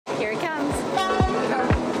Here it comes.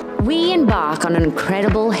 We embark on an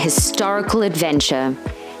incredible historical adventure.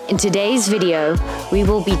 In today's video, we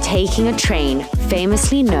will be taking a train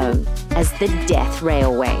famously known as the Death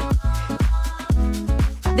Railway.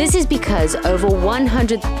 This is because over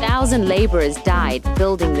 100,000 laborers died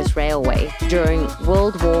building this railway during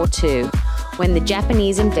World War II when the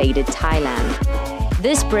Japanese invaded Thailand.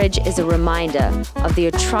 This bridge is a reminder of the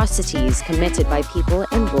atrocities committed by people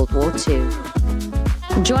in World War II.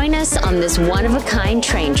 Join us on this one-of-a-kind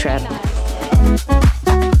train trip.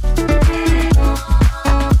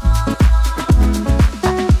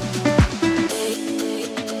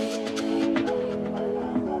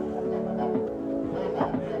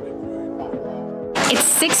 It's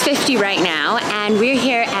 6:50 right now, and we're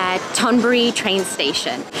here at Kanchanaburi train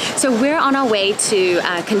station. So we're on our way to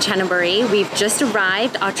Kanchanaburi. We've just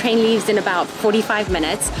arrived. Our train leaves in about 45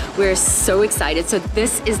 minutes. We're so excited. So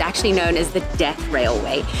this is actually known as the Death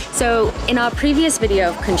Railway. So in our previous video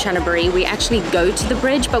of Kanchanaburi, we actually go to the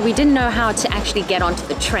bridge, but we didn't know how to actually get onto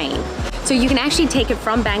the train. So you can actually take it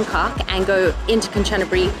from Bangkok and go into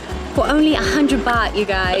Kanchanaburi for only 100 baht, you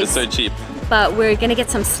guys. That is so cheap. But we're gonna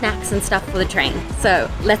get some snacks and stuff for the train. So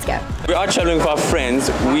let's go. We are traveling with our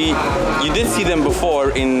friends. You did see them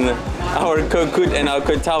before in our Kokut and our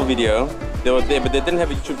Kotal video. They were there, but they didn't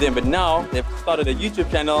have a YouTube there. But now they've started a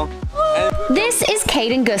YouTube channel. This is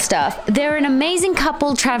Kate and Gustav. They're an amazing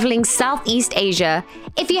couple traveling Southeast Asia.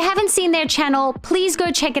 If you haven't seen their channel, please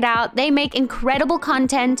go check it out. They make incredible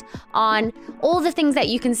content on all the things that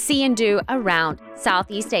you can see and do around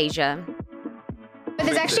Southeast Asia.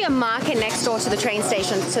 There's actually a market next door to the train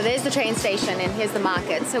station. So there's the train station and here's the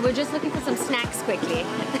market. So we're just looking for some snacks quickly.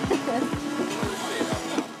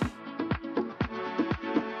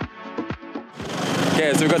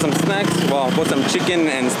 Okay, so we got some snacks. Well, bought some chicken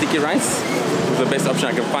and sticky rice. It's the best option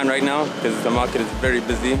I can find right now because the market is very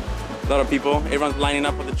busy. A lot of people. Everyone's lining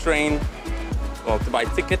up for the train, well, to buy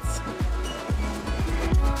tickets.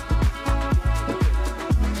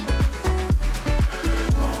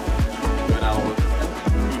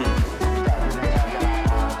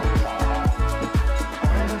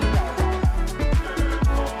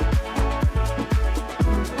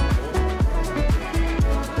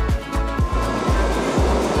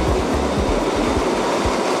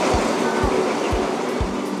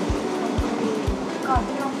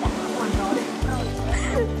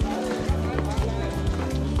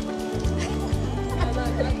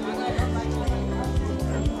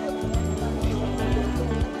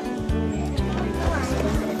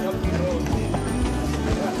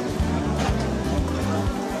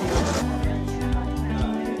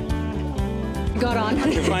 Got on.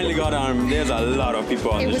 We finally got on. There's a lot of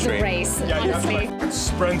people on this train. It was a race, yeah, honestly. You have to like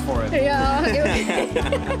sprint for it. Yeah.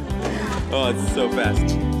 Oh, it's so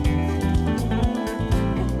fast.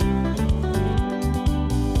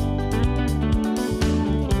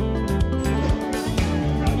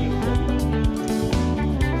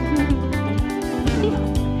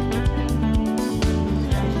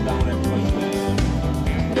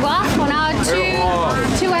 Well, for now,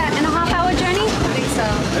 two and a half hour journey? I think so.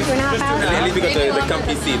 2.5 hours? At least we got the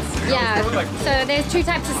comfy seats. Yeah, so there's two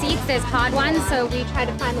types of seats. There's hard ones, so we try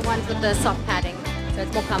to find the ones with the soft padding, so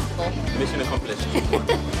it's more comfortable. Mission accomplished.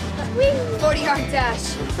 40-yard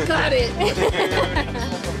dash. Got it.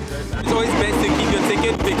 It's always best to keep your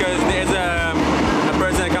ticket because there's a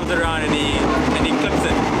person that comes around and he clips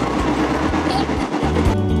it.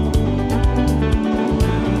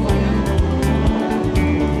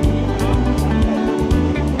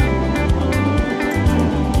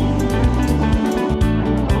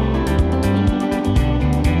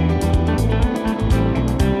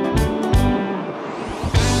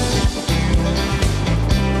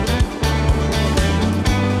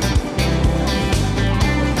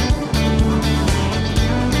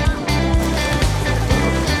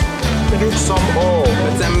 Some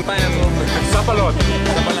Some pineapple. sapalot.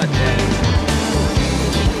 Sapalot.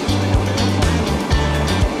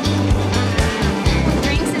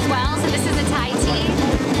 Drinks as well, so this is a Thai tea,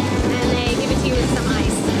 and they give it to you with some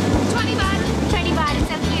ice. 20 baht! 20 baht, it's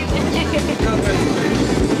so cute.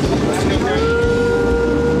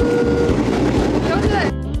 Don't do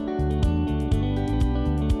that.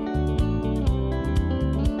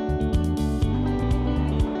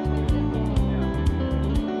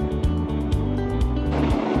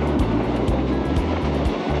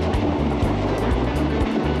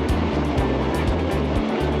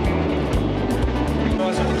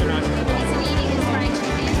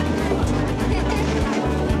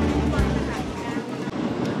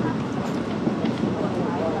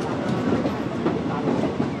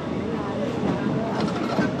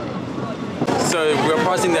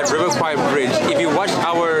 crossing that River Kwai bridge. If you watched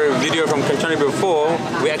our video from Kanchanaburi before,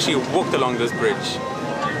 we actually walked along this bridge.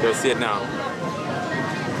 You'll see it now.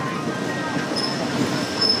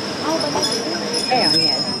 Damn,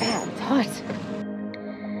 yeah, it's bad. It's hot.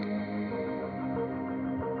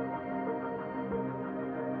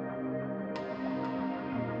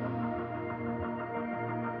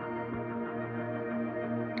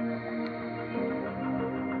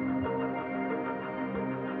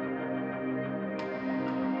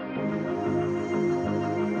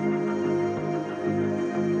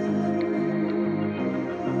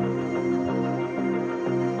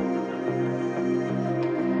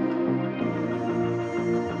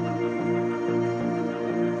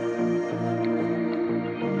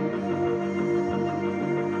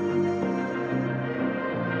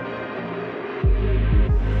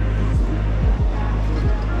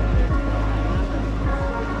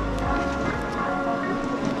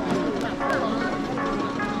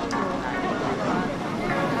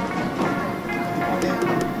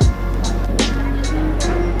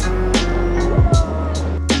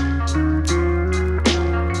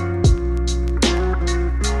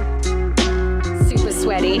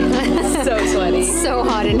 So sweaty. So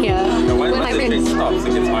hot in here. No, when the train stops,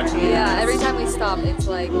 it gets hot. Yeah, every time we stop, it's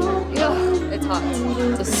like, ugh, it's hot.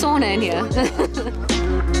 It's a sauna in here.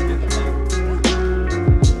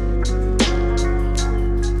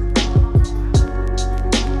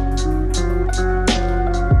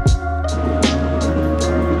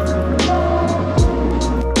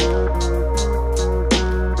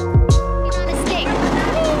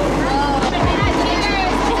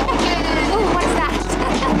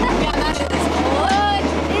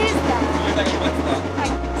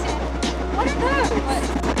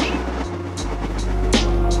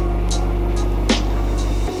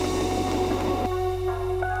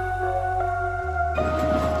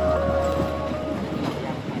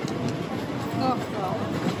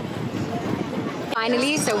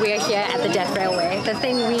 Finally, so we're here at the Death Railway.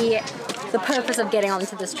 The purpose of getting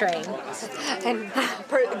onto this train. And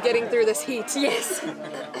getting through this heat. Yes.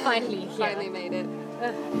 Finally, here. Finally made it.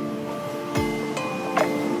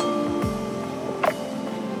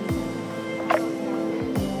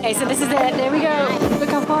 Okay, so this is it. There we go. Look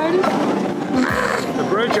how far it is. The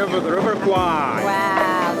bridge over the River Kwai.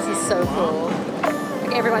 Wow, this is so cool.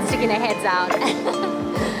 Look, everyone's sticking their heads out.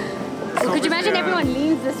 So could you imagine everyone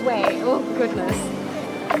leans this way? Oh, goodness.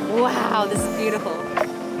 Wow, this is beautiful.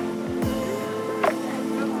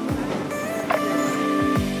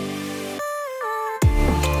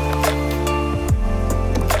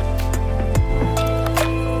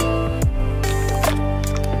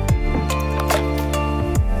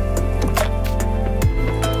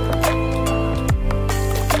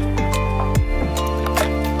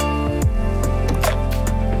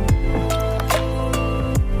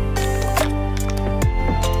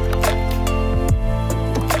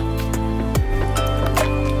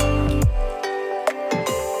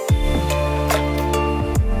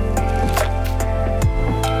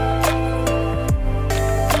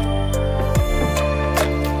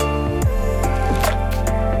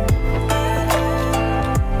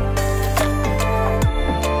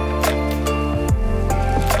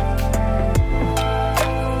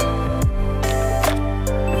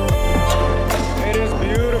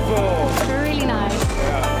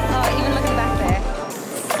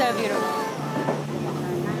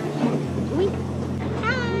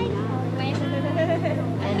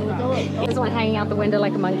 There's one hanging out the window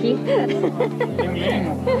like a monkey. Do you want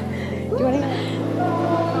to?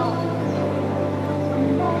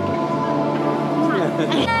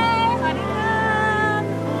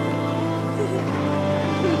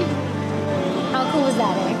 How cool was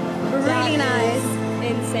that, eh? Really nice.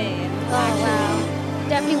 Insane. Oh, wow.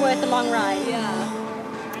 Definitely worth the long ride. Yeah.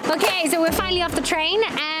 Okay, so we're finally off the train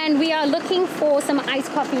and we are looking for some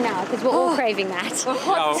iced coffee now because we're all craving that.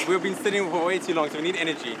 No, we've been sitting for way too long, so we need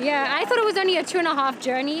energy. Yeah, I thought it was only a 2.5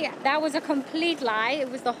 journey. That was a complete lie. It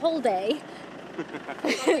was the whole day. We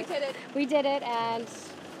did it. We did it and...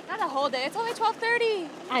 Not a whole day, it's only 12:30.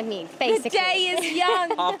 I mean, basically. The day is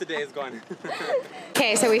young. Half the day is gone.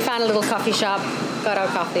 Okay, so we found a little coffee shop, got our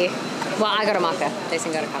coffee. Well, I got a mocha,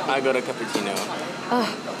 Jason got a coffee. I got a cappuccino. Oh,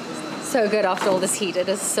 so good after all this heat. It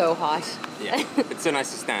is so hot. Yeah, it's so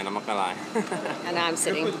nice to stand, I'm not gonna lie. And now I'm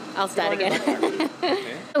sitting. I'll stand again.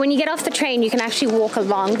 When you get off the train, you can actually walk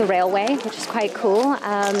along the railway, which is quite cool.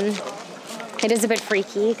 It is a bit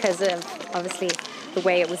freaky because of, obviously, the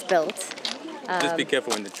way it was built. Just be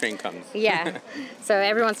careful when the train comes. Yeah. So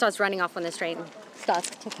everyone starts running off when this train starts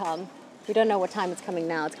to come. We don't know what time it's coming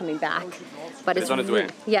now. It's coming back. But It's on its way.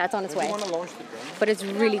 Yeah, it's on its way. But it's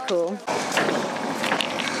really cool.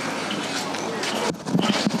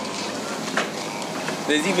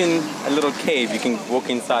 There's even a little cave you can walk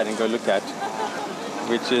inside and go look at,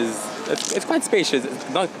 which is, it's quite spacious. It's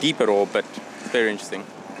not deep at all, but it's very interesting.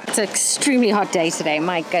 It's an extremely hot day today,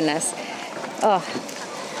 my goodness. Oh.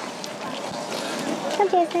 Come,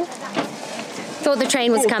 Jason. Thought the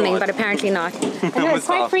train was coming, but apparently not. I know, it's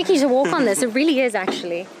quite freaky to walk on this. It really is,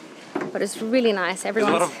 actually. But it's really nice. There's a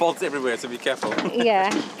lot of bolts everywhere, so be careful. Yeah,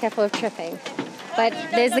 careful of tripping. But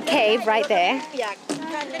there's the cave right there.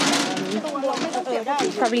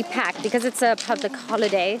 Probably packed because it's a public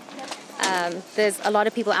holiday. There's a lot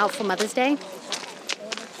of people out for Mother's Day.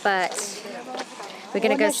 But we're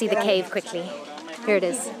gonna go see the cave quickly. Here it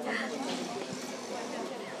is.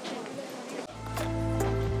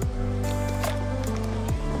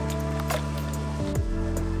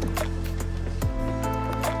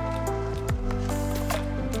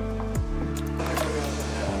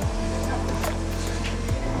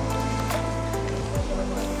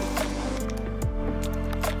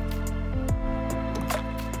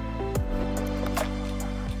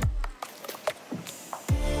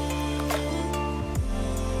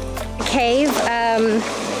 Cave,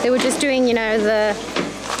 they were just doing, you know,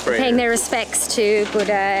 paying their respects to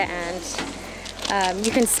Buddha, and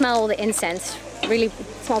you can smell the incense. Really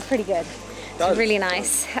smells pretty good. It's really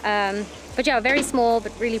nice. But yeah, very small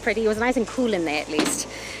but really pretty. It was nice and cool in there at least.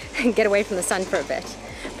 Get away from the sun for a bit.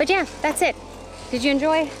 But yeah, that's it. Did you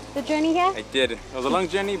enjoy the journey here? I did. It was a long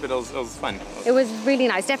journey, but it was fun. It was really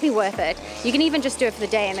nice, definitely worth it. You can even just do it for the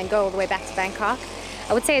day and then go all the way back to Bangkok.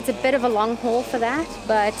 I would say it's a bit of a long haul for that,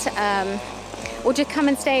 but or just come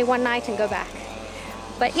and stay one night and go back.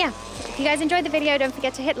 But yeah, if you guys enjoyed the video, don't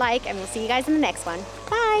forget to hit like, and we'll see you guys in the next one.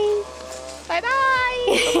 Bye!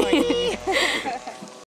 Bye-bye!